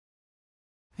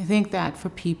I think that for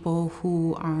people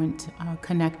who aren't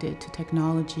connected to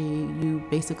technology, you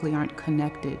basically aren't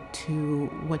connected to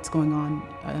what's going on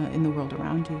in the world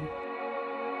around you.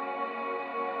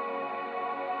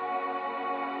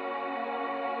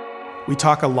 We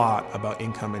talk a lot about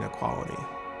income inequality,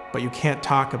 but you can't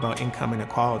talk about income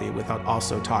inequality without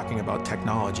also talking about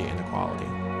technology inequality.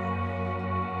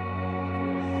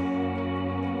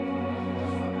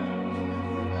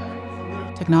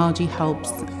 Technology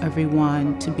helps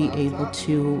everyone to be able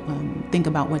to think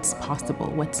about what's possible,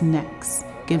 what's next,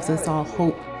 gives us all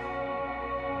hope.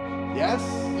 Yes?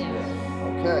 Yes.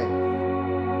 Okay.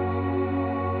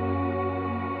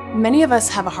 Many of us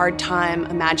have a hard time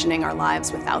imagining our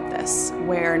lives without this,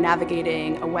 where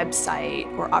navigating a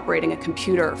website or operating a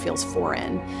computer feels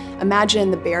foreign.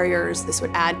 Imagine the barriers this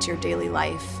would add to your daily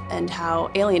life and how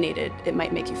alienated it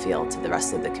might make you feel to the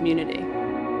rest of the community.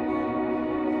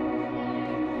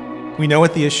 We know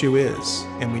what the issue is,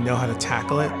 and we know how to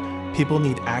tackle it. People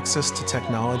need access to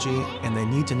technology, and they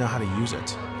need to know how to use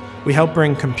it. We help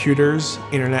bring computers,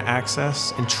 internet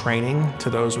access, and training to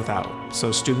those without,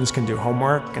 so students can do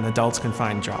homework and adults can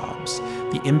find jobs.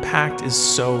 The impact is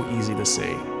so easy to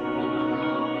see.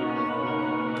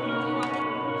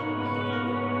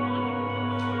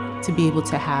 To be able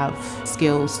to have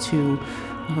skills to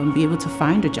be able to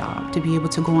find a job, to be able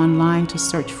to go online to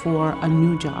search for a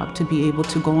new job, to be able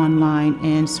to go online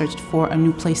and search for a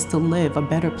new place to live, a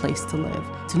better place to live,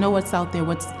 to know what's out there,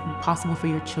 what's possible for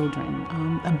your children,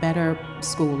 a better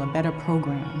school, a better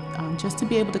program, just to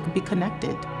be able to be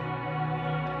connected.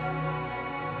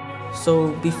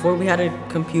 So before we had a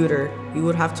computer, we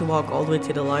would have to walk all the way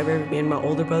to the library. Me and my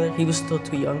older brother, he was still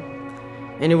too young.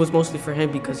 And it was mostly for him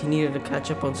because he needed to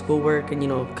catch up on schoolwork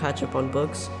and, catch up on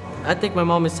books. I think my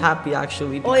mom is happy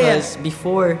actually because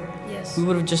before we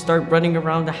would have just started running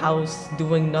around the house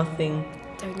doing nothing.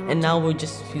 And now we're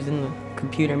just using the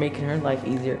computer, making her life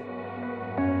easier.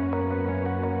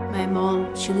 My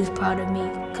mom, she was proud of me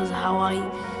because of how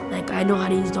I know how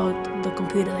to use the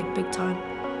computer big time.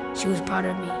 She was proud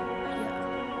of me.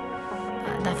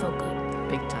 Yeah, that felt good.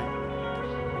 Big time.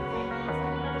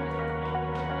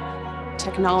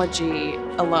 Technology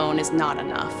alone is not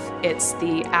enough. It's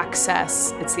the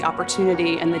access, it's the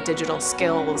opportunity, and the digital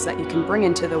skills that you can bring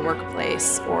into the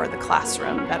workplace or the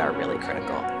classroom that are really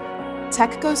critical.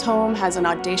 Tech Goes Home has an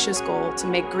audacious goal to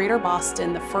make Greater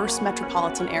Boston the first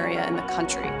metropolitan area in the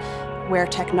country where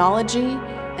technology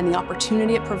and the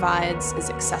opportunity it provides is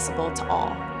accessible to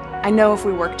all. I know if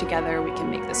we work together, we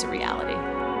can make this a reality.